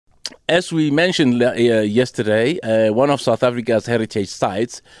As we mentioned yesterday, one of South Africa's heritage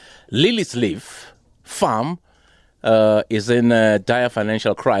sites, Liliesleaf Farm, is in a dire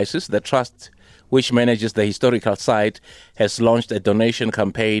financial crisis. The trust, which manages the historical site, has launched a donation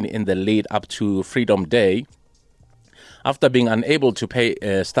campaign in the lead up to Freedom Day. After being unable to pay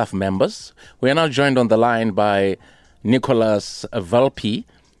staff members, we are now joined on the line by Nicholas Wolpee,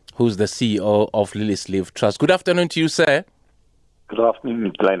 who's the CEO of Liliesleaf Trust. Good afternoon to you, sir. Good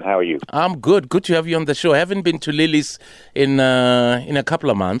afternoon, Glenn. How are you? I'm good. Good to have you on the show. I haven't been to Lilies in a couple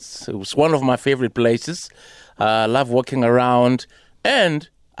of months. It was one of my favorite places. I love walking around, and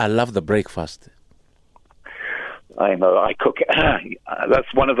I love the breakfast. I know. I cook.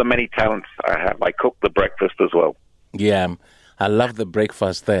 That's one of the many talents I have. I cook the breakfast as well. Yeah, I love the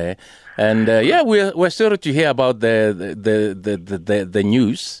breakfast there, and we're sorry to hear about the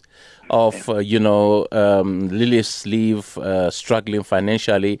news of Liliesleaf struggling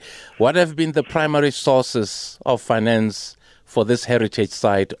financially. What have been the primary sources of finance for this heritage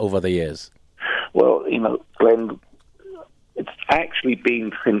site over the years? Well, Glenn, it's actually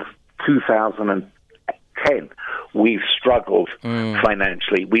been since 2010 we've struggled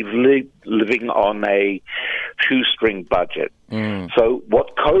financially. We've living on a shoestring budget. So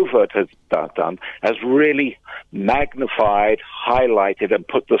what COVID has done has really magnified, highlighted, and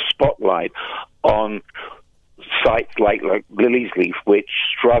put the spotlight on sites like Liliesleaf, which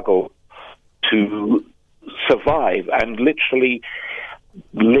struggle to survive and literally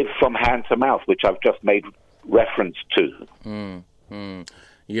live from hand to mouth, which I've just made reference to.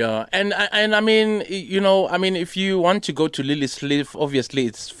 Yeah, and I mean, if you want to go to Liliesleaf, obviously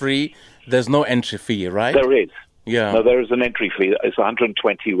it's free. There's no entry fee, right? There is. Yeah. No, there is an entry fee. It's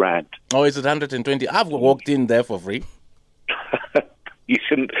 120 rand. Oh, is it 120? I've walked in there for free. You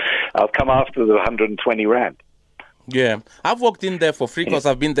shouldn't. I'll come after the 120 rand. Yeah, I've walked in there for free because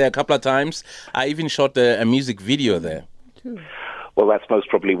I've been there a couple of times. I even shot a music video there. Well, that's most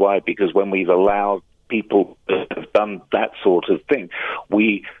probably why, because when we've allowed people who have done that sort of thing,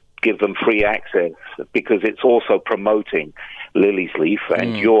 we give them free access because it's also promoting Liliesleaf,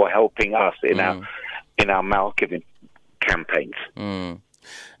 and you're helping us in our marketing campaigns.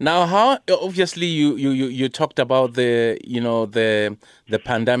 Now, how obviously you talked about the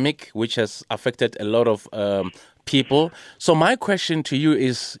pandemic, which has affected a lot of people. So my question to you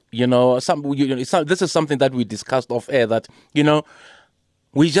is, this is something that we discussed off air, that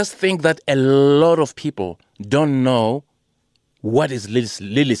we just think that a lot of people don't know what is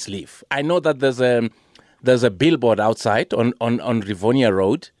Liliesleaf. I know that there's a billboard outside on Rivonia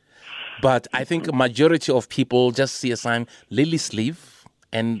Road, but I think a majority of people just see a sign Liliesleaf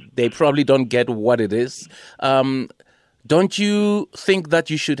and they probably don't get what it is. Don't you think that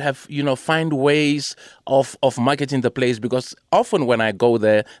you should have, find ways of marketing the place? Because often when I go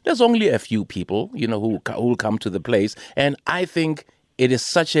there, there's only a few people, who will come to the place. And I think it is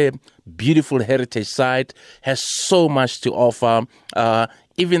such a beautiful heritage site, has so much to offer.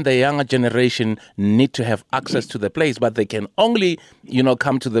 Even the younger generation need to have access to the place, but they can only,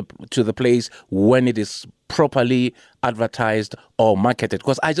 come to the place when it is properly advertised or marketed.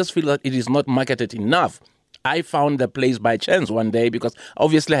 Because I just feel that it is not marketed enough. I found the place by chance one day because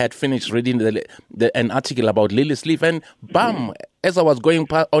obviously I had finished reading an article about Liliesleaf, and bam, as I was going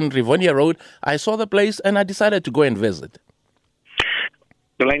on Rivonia Road, I saw the place and I decided to go and visit.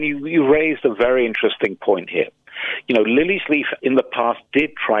 Glenn, you raised a very interesting point here. Liliesleaf in the past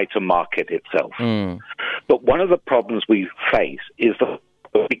did try to market itself. But one of the problems we face is that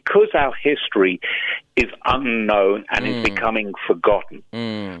because our history is unknown and is becoming forgotten,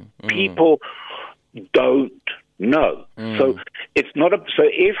 people don't know. So it's not so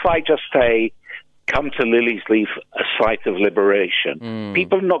if I just say, come to Liliesleaf, a site of liberation,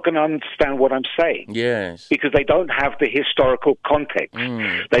 people are not going to understand what I'm saying. Yes. Because they don't have the historical context.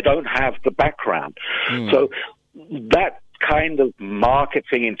 They don't have the background. So that kind of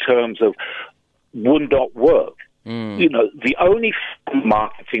marketing in terms of would not work. The only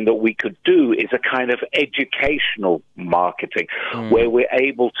marketing that we could do is a kind of educational marketing where we're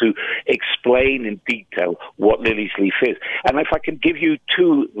able to explain in detail what Liliesleaf is. And if I can give you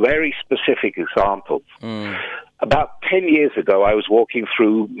two very specific examples. About 10 years ago, I was walking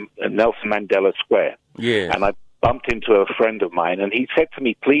through Nelson Mandela Square. And I bumped into a friend of mine, and he said to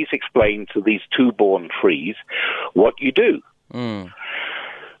me, please explain to these two born-frees what you do. So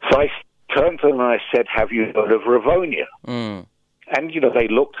I turned to them and I said, have you heard of Rivonia? And, they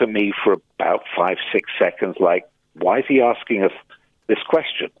looked at me for about 5-6 seconds like, why is he asking us this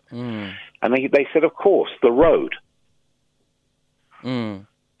question? And they said, of course, the road.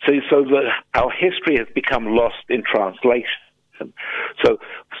 So our history has become lost in translation. American. So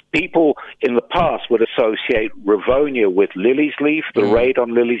people in the past would associate Rivonia with Liliesleaf, the raid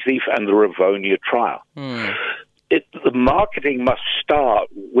on Liliesleaf, and the Rivonia trial. The marketing must start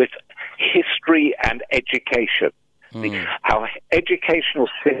with history and education. Our educational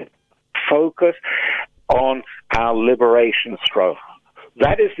system focus on our liberation struggle.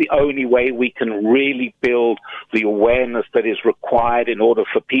 That is the only way we can really build the awareness that is required in order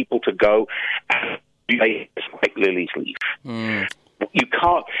for people to go and be like Liliesleaf. You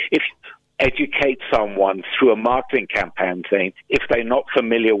can't educate someone through a marketing campaign if they're not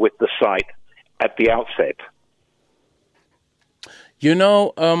familiar with the site at the outset.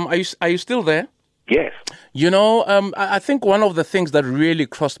 Are you still there? Yes. I think one of the things that really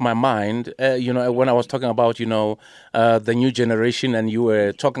crossed my mind, when I was talking about, the new generation, and you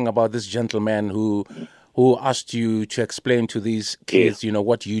were talking about this gentleman who asked you to explain to these kids,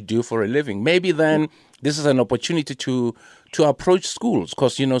 what you do for a living. Maybe then this is an opportunity to approach schools,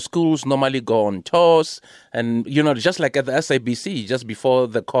 because, schools normally go on tours. And, just like at the SABC, just before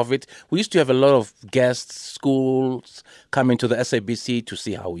the COVID, we used to have a lot of guests, schools coming to the SABC to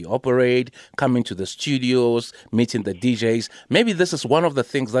see how we operate, coming to the studios, meeting the DJs. Maybe this is one of the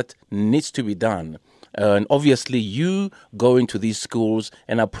things that needs to be done. And obviously, you going to these schools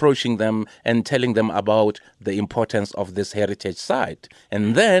and approaching them and telling them about the importance of this heritage site.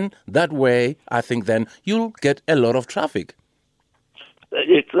 And then, that way, I think then you'll get a lot of traffic.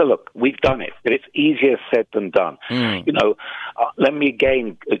 Look, we've done it, but it's easier said than done. Let me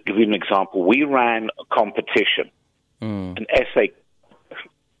again give you an example. We ran a competition, an essay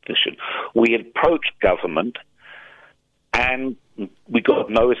competition. We approached government, and we got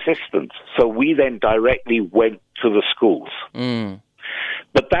no assistance. So we then directly went to the schools.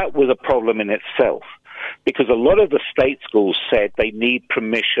 But that was a problem in itself, because a lot of the state schools said they need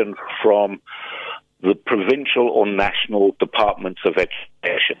permission from the provincial or national departments of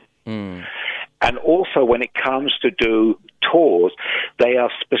education. And also when it comes to do tours, they are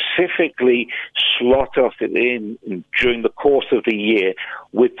specifically slotted in during the course of the year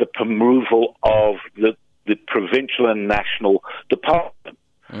with the approval of the provincial and national department.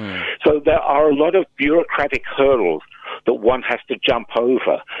 So there are a lot of bureaucratic hurdles that one has to jump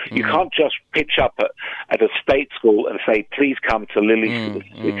over. You can't just pitch up at a state school and say, please come to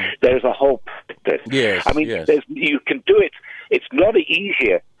Liliesleaf. There's a whole process. Yes, I mean, you can do it. It's not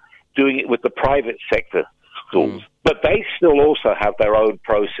easier doing it with the private sector schools, but they still also have their own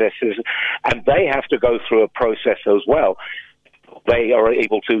processes, and they have to go through a process as well. They are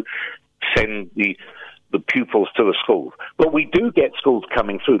able to send the pupils to the schools. But we do get schools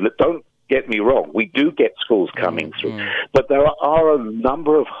coming through. Don't get me wrong. We do get schools coming through. But there are a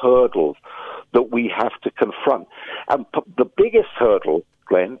number of hurdles that we have to confront. And the biggest hurdle,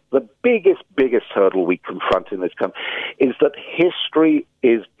 Glenn, the biggest hurdle we confront in this country is that history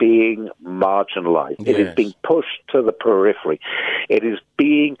is being marginalized. Yes. It is being pushed to the periphery. It is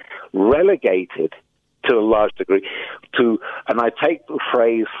being relegated to a large degree and I take the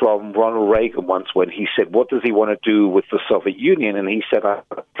phrase from Ronald Reagan once when he said, what does he want to do with the Soviet Union? And he said, I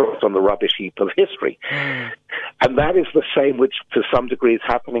throw it on the rubbish heap of history. And that is the same which to some degree is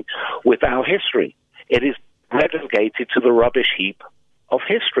happening with our history. It is relegated to the rubbish heap of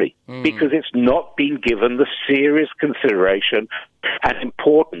history because it's not being given the serious consideration and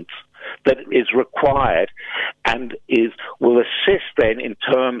importance that is required and will assist then in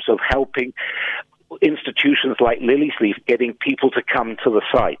terms of helping institutions like Liliesleaf getting people to come to the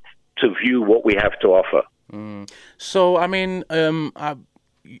site to view what we have to offer. So, I mean,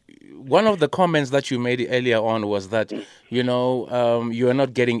 one of the comments that you made earlier on was that, you are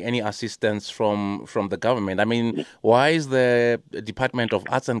not getting any assistance from the government. I mean, why is the Department of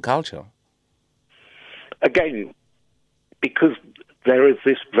Arts and Culture? Again, because there is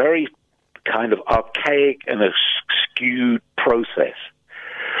this very kind of archaic and skewed process.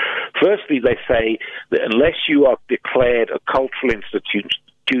 Firstly, they say that unless you are declared a cultural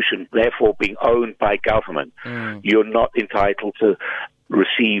institution, therefore being owned by government, you're not entitled to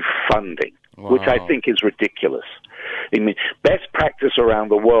receive funding, which I think is ridiculous. I mean, best practice around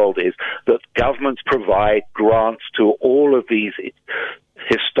the world is that governments provide grants to all of these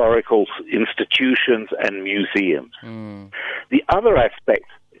historical institutions and museums. The other aspect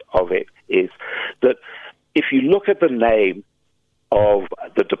of it is that if you look at the name of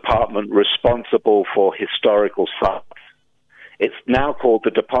the department responsible for historical sites, it's now called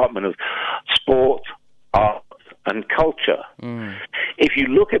the Department of Sport, Arts and Culture. If you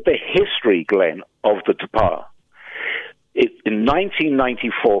look at the history, Glenn, of the department, in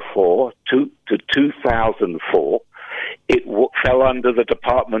 1994 to 2004, fell under the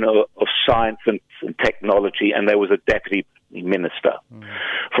Department of Science and Technology, and there was a deputy minister.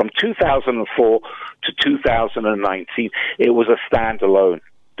 From 2004 to 2019, it was a standalone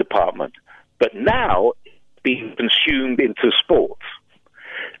department. But now it's being consumed into sports.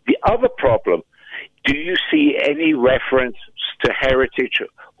 The other problem, do you see any reference to heritage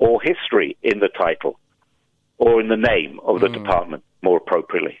or history in the title or in the name of the department, more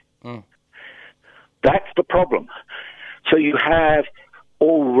appropriately? That's the problem. So you have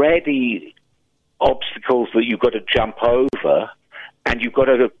already obstacles that you've got to jump over, and you've got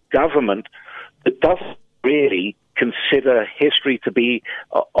a government that doesn't really consider history to be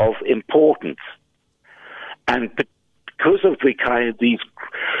of importance. And because of the kind of these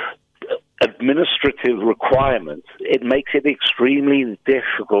administrative requirements, it makes it extremely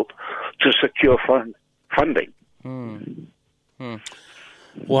difficult to secure funding.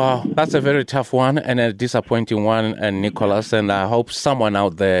 Wow, that's a very tough one and a disappointing one, and Nicholas, and I hope someone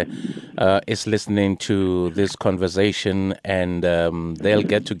out there is listening to this conversation, and they'll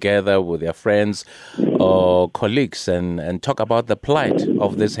get together with their friends or colleagues and talk about the plight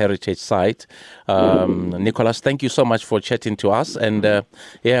of this heritage site. Nicholas, thank you so much for chatting to us, and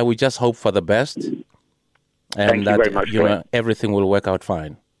we just hope for the best, and thank you very much, everything will work out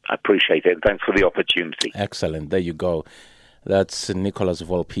fine. I appreciate it. Thanks for the opportunity. Excellent. There you go. That's Nicholas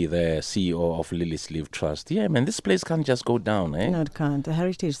Wolpee, the CEO of Liliesleaf Trust. Yeah, man, this place can't just go down, eh? No, it can't. A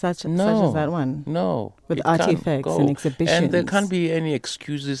heritage such as that one. No. With artifacts and exhibitions. And there can't be any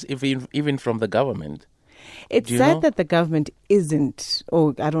excuses even from the government. It's sad that the government isn't,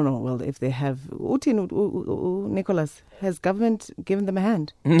 or I don't know, well, if they have. Nicholas, has government given them a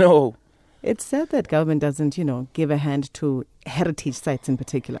hand? No. It's sad that government doesn't, give a hand to heritage sites in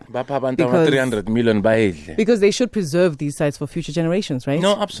particular. Because 300 million. Because they should preserve these sites for future generations, right?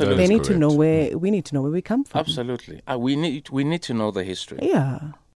 No, absolutely. They need to know where we come from. Absolutely. We need to know the history. Yeah.